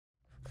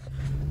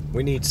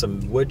We need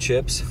some wood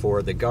chips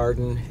for the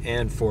garden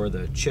and for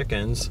the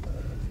chickens.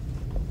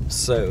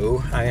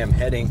 So I am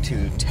heading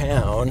to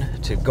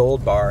town, to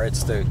Gold Bar.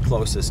 It's the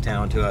closest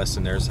town to us,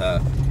 and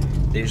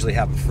they usually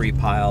have a free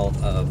pile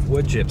of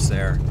wood chips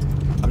there.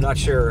 I'm not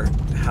sure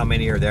how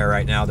many are there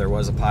right now. There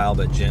was a pile,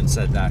 but Jen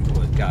said that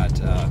got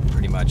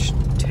pretty much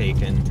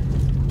taken.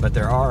 But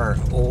there are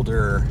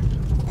older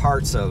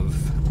parts of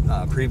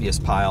previous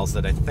piles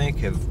that I think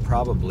have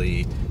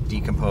probably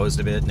decomposed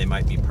a bit, and they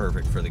might be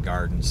perfect for the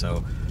garden.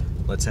 So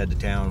let's head to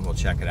town, we'll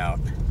check it out.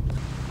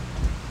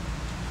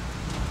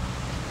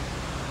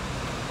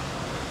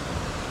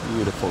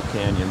 Beautiful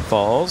Canyon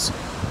Falls.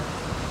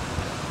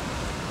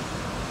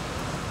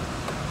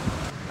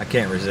 I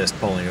can't resist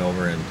pulling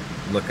over and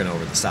looking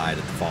over the side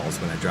at the falls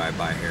when I drive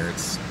by here.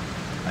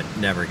 It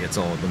never gets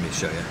old. Let me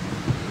show you.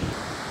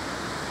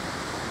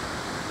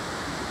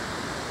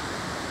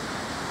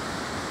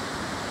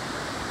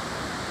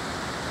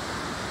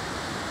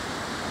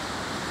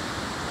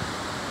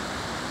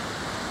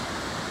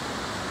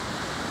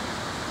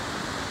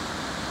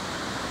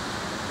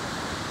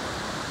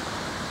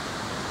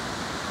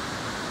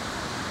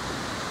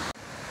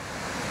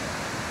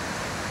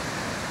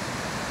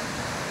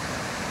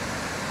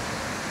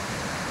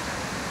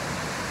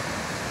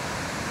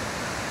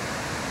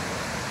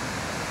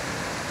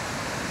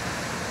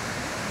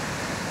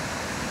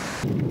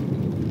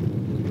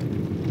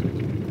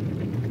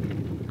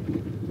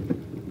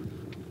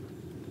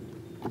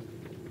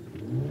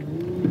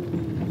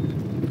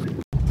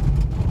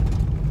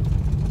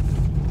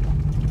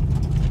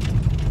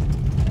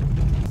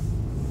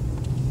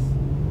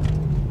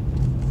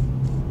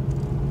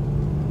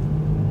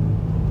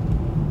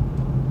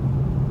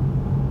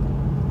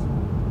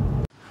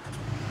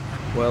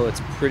 Well,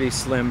 it's pretty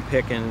slim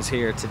pickings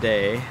here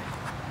today.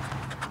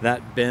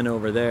 That bin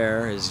over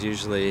there is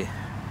usually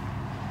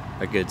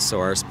a good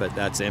source, but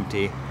that's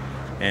empty.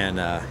 And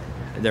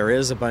there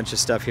is a bunch of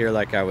stuff here,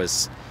 like I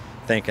was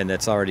thinking,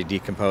 that's already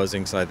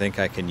decomposing, so I think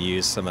I can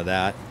use some of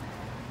that.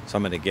 So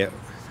I'm going to get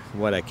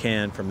what I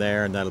can from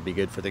there, and that'll be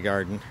good for the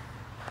garden.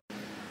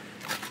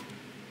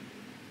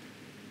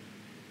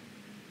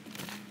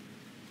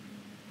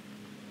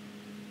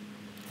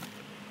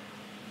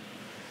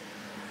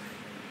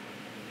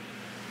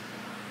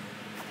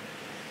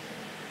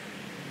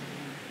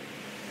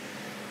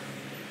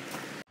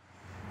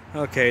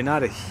 Okay,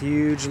 not a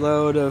huge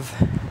load of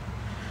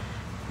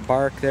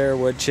bark there,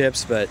 wood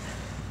chips, but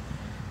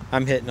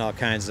I'm hitting all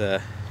kinds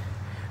of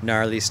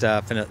gnarly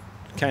stuff, and it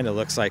kind of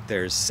looks like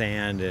there's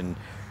sand and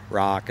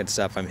rock and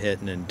stuff I'm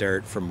hitting, and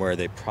dirt from where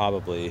they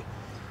probably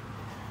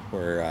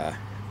were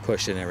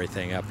pushing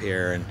everything up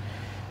here. And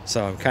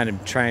so I'm kind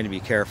of trying to be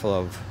careful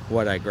of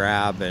what I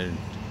grab, and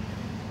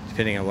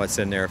depending on what's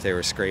in there, if they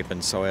were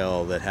scraping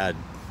soil that had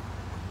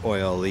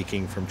oil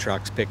leaking from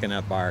trucks picking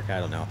up bark, I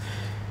don't know.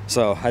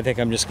 So I think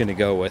I'm just going to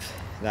go with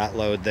that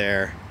load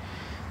there.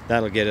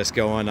 That'll get us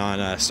going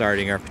on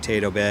starting our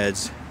potato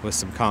beds with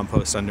some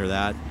compost under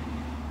that.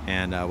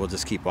 And we'll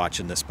just keep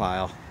watching this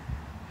pile,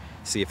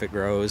 see if it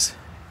grows.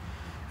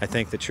 I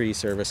think the tree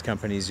service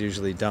companies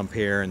usually dump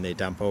here, and they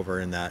dump over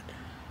in that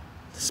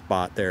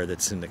spot there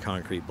that's in the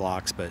concrete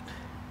blocks. But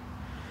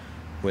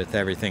with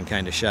everything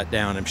kind of shut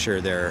down, I'm sure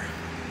there's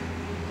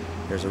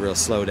a real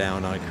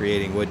slowdown on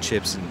creating wood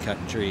chips and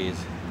cutting trees.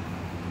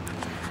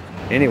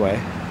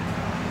 Anyway,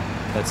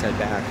 let's head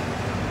back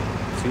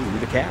to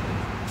the cabin.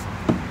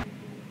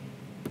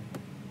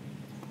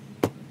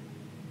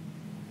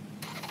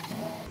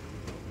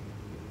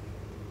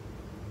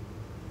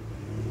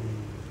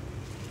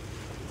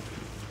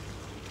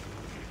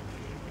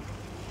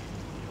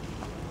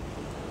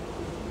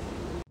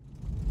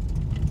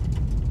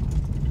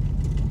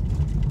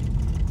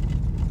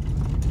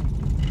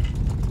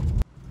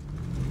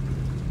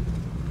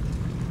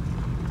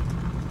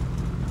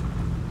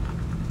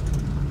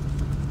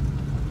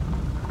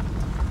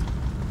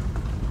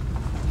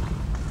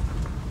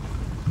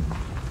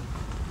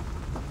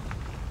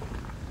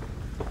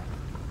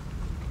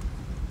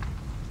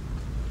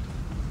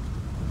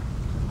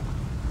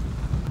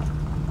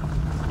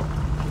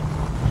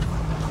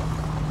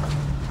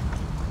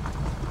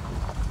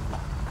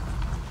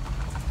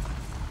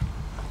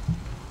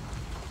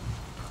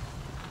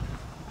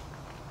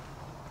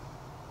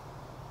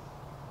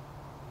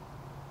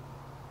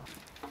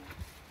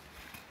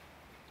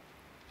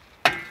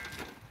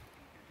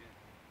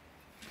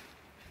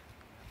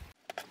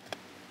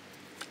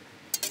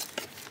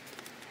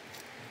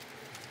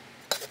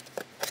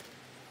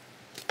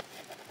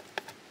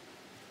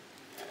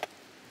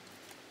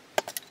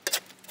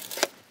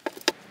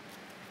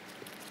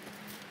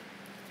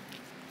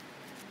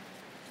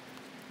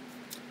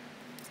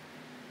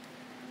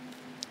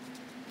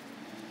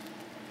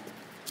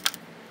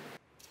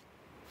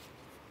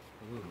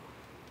 Ooh.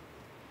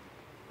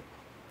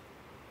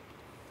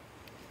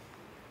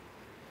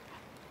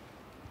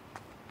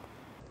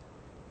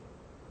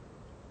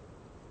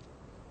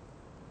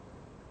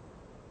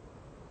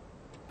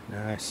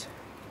 Nice.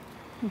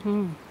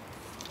 Mm-hmm.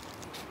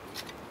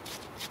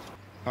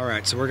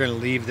 Alright, so we're going to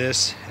leave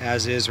this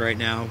as is right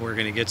now. We're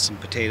going to get some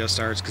potato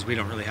starts because we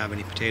don't really have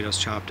any potatoes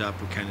chopped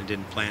up. We kind of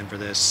didn't plan for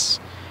this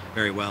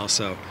very well,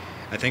 so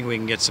I think we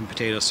can get some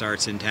potato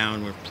starts in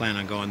town. We're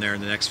planning on going there in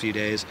the next few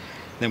days.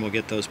 Then we'll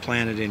get those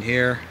planted in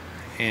here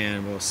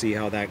and we'll see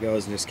how that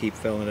goes and just keep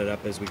filling it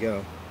up as we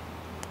go.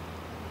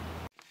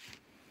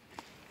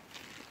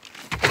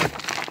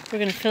 We're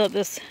going to fill up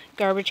this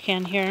garbage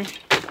can here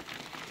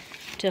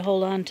to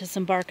hold on to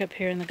some bark up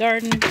here in the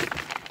garden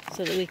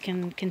so that we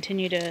can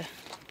continue to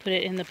put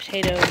it in the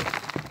potato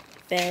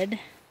bed.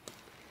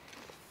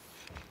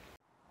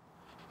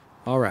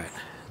 Alright,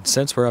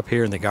 since we're up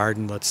here in the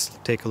garden, let's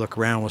take a look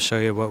around. We'll show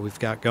you what we've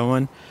got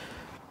going.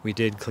 We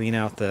did clean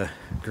out the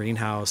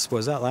greenhouse.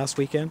 Was that last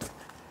weekend?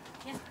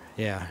 Yeah.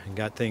 Yeah, and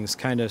got things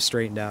kind of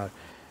straightened out.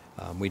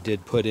 We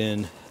did put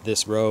in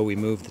this row. We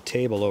moved the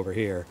table over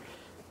here.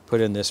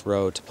 Put in this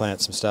row to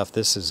plant some stuff.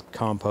 This is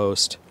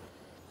compost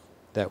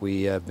that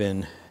we have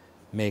been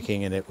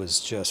making, and it was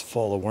just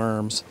full of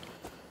worms.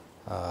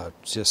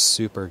 Just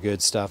super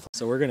good stuff.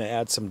 So we're going to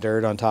add some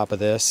dirt on top of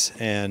this,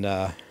 and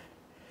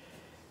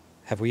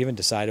have we even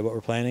decided what we're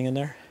planting in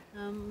there?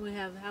 We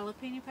have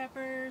jalapeno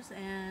peppers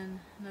and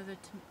another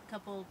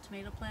couple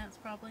tomato plants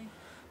probably.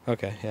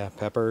 Okay, yeah,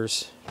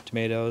 peppers,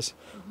 tomatoes.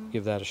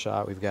 Give that a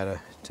shot. We've got a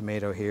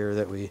tomato here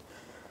that we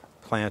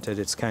planted.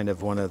 It's kind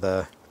of one of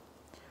the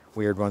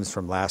weird ones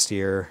from last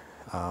year.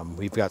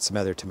 We've got some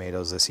other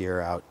tomatoes this year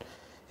out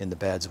in the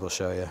beds we'll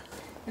show you.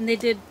 And they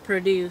did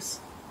produce,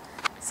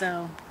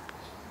 so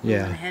we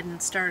yeah, went ahead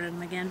and started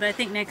them again. But I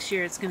think next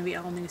year it's going to be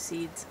all new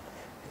seeds.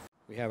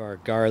 We have our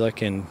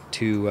garlic in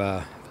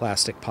two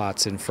plastic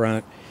pots in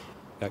front.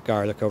 Got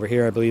garlic over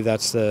here. I believe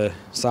that's the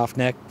soft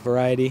neck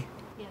variety.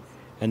 Yes.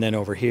 And then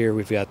over here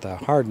we've got the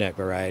hard neck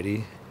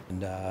variety.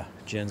 And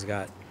Jen's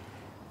got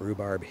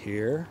rhubarb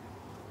here.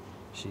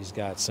 She's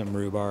got some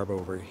rhubarb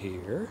over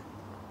here.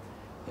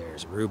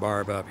 There's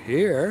rhubarb up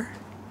here.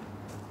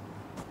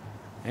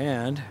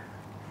 And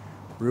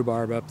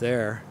rhubarb up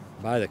there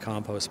by the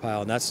compost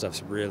pile. And that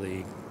stuff's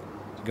really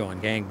going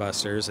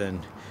gangbusters.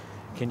 And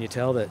can you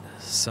tell that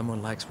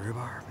someone likes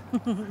rhubarb?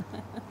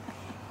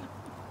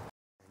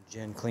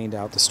 Jen cleaned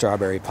out the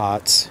strawberry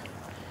pots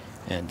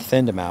and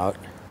thinned them out.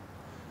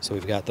 So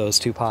we've got those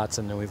two pots,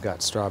 and then we've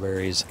got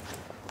strawberries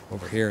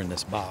over here in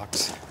this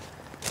box.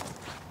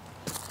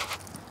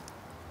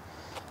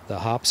 The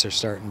hops are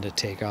starting to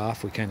take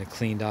off. We kind of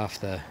cleaned off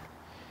the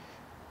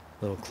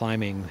little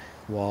climbing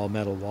wall,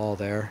 metal wall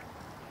there,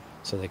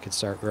 so they could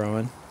start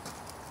growing.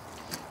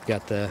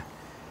 Got the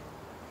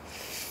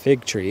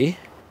fig tree.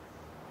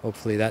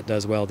 Hopefully that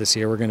does well this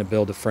year. We're going to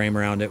build a frame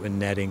around it with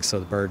netting so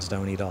the birds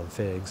don't eat all the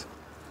figs.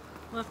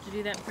 We'll have to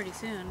do that pretty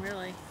soon,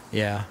 really.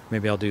 Yeah,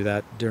 maybe I'll do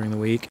that during the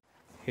week.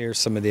 Here's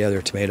some of the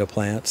other tomato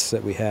plants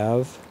that we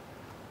have.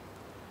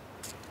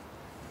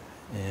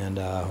 And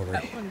over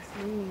that one's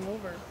leaning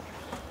over.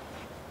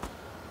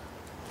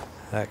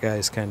 That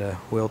guy's kind of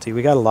wilty.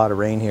 We got a lot of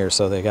rain here,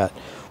 so they got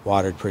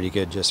watered pretty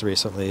good just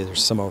recently.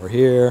 There's some over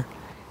here.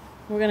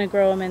 We're going to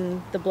grow them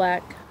in the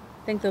black.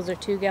 I think those are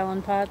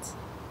 2-gallon pots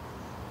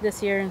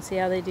this year and see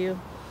how they do.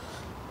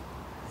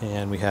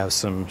 And we have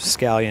some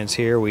scallions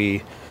here.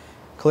 We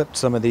clipped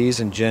some of these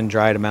and Jen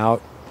dried them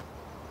out.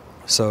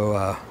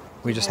 So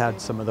we just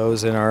had some of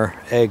those in our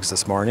eggs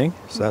this morning.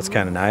 So that's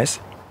kind of nice.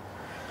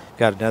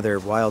 Got another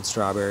wild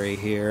strawberry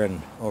here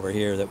and over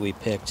here that we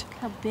picked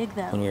how big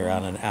that when we were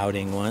on an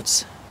outing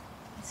once.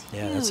 It's huge.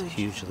 Yeah, that's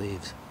huge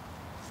leaves.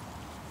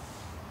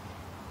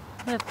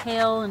 We have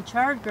kale and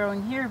chard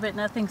growing here, but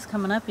nothing's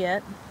coming up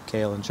yet.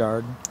 Kale and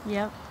chard?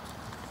 Yep.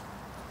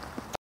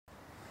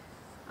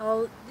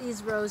 All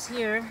these rows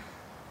here,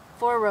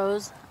 4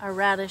 rows, are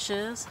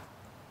radishes.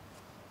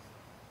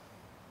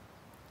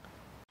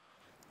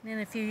 In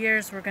a few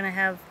years we're going to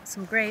have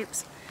some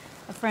grapes.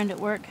 A friend at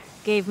work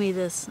gave me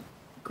this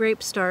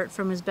grape start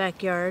from his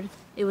backyard.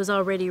 It was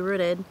already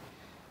rooted,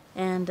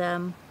 and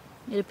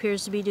it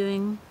appears to be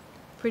doing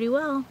pretty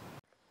well.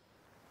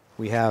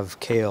 We have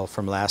kale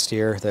from last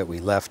year that we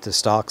left the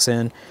stalks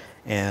in,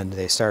 and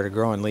they started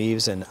growing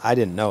leaves, and I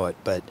didn't know it,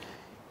 but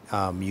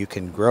you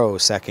can grow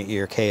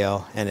second-year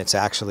kale, and it's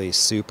actually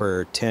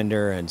super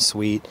tender and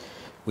sweet.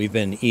 We've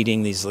been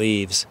eating these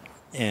leaves,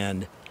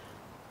 and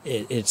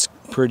it's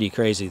pretty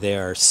crazy. They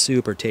are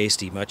super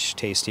tasty, much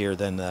tastier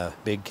than the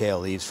big kale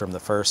leaves from the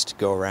first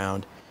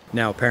go-around.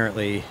 Now,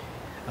 apparently,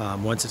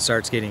 once it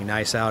starts getting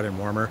nice out and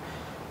warmer,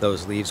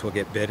 those leaves will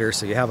get bitter,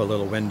 so you have a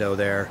little window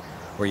there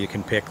where you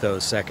can pick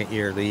those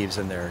second-year leaves,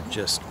 and they're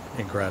just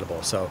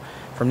incredible. So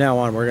from now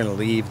on, we're going to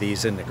leave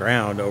these in the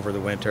ground over the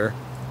winter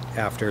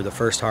after the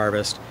first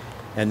harvest,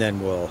 and then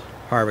we'll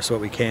harvest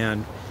what we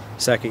can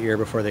second year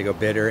before they go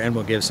bitter, and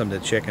we'll give some to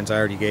the chickens. I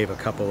already gave a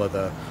couple of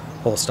the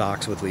whole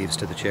stalks with leaves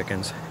to the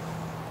chickens.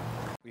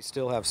 We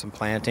still have some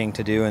planting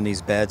to do in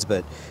these beds,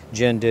 but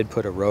Jen did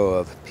put a row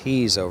of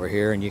peas over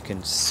here, and you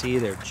can see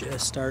they're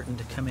just starting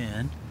to come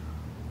in.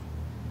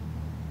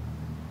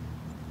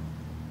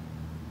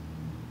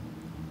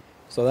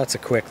 So that's a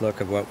quick look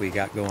of what we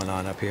got going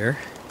on up here.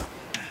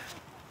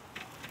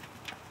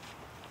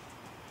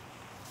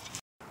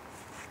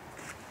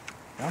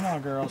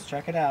 on, girls,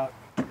 check it out.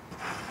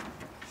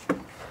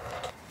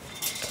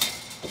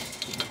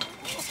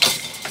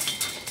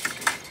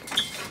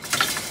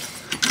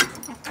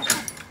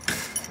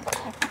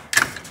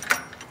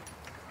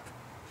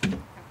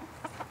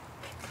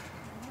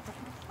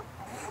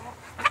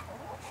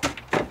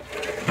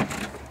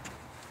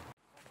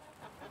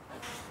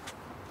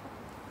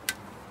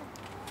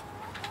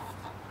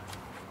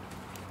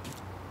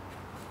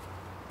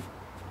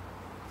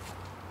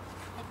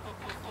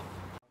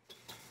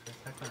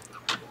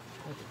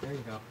 There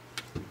you go.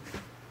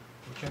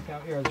 We'll check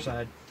out your other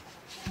side.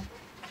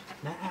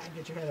 Nah,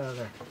 get your head out of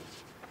there.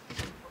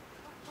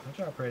 Watch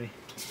out, pretty.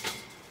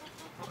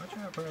 Watch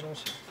out,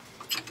 Prettles.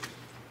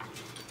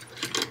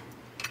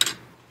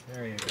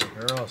 There you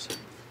go, girls.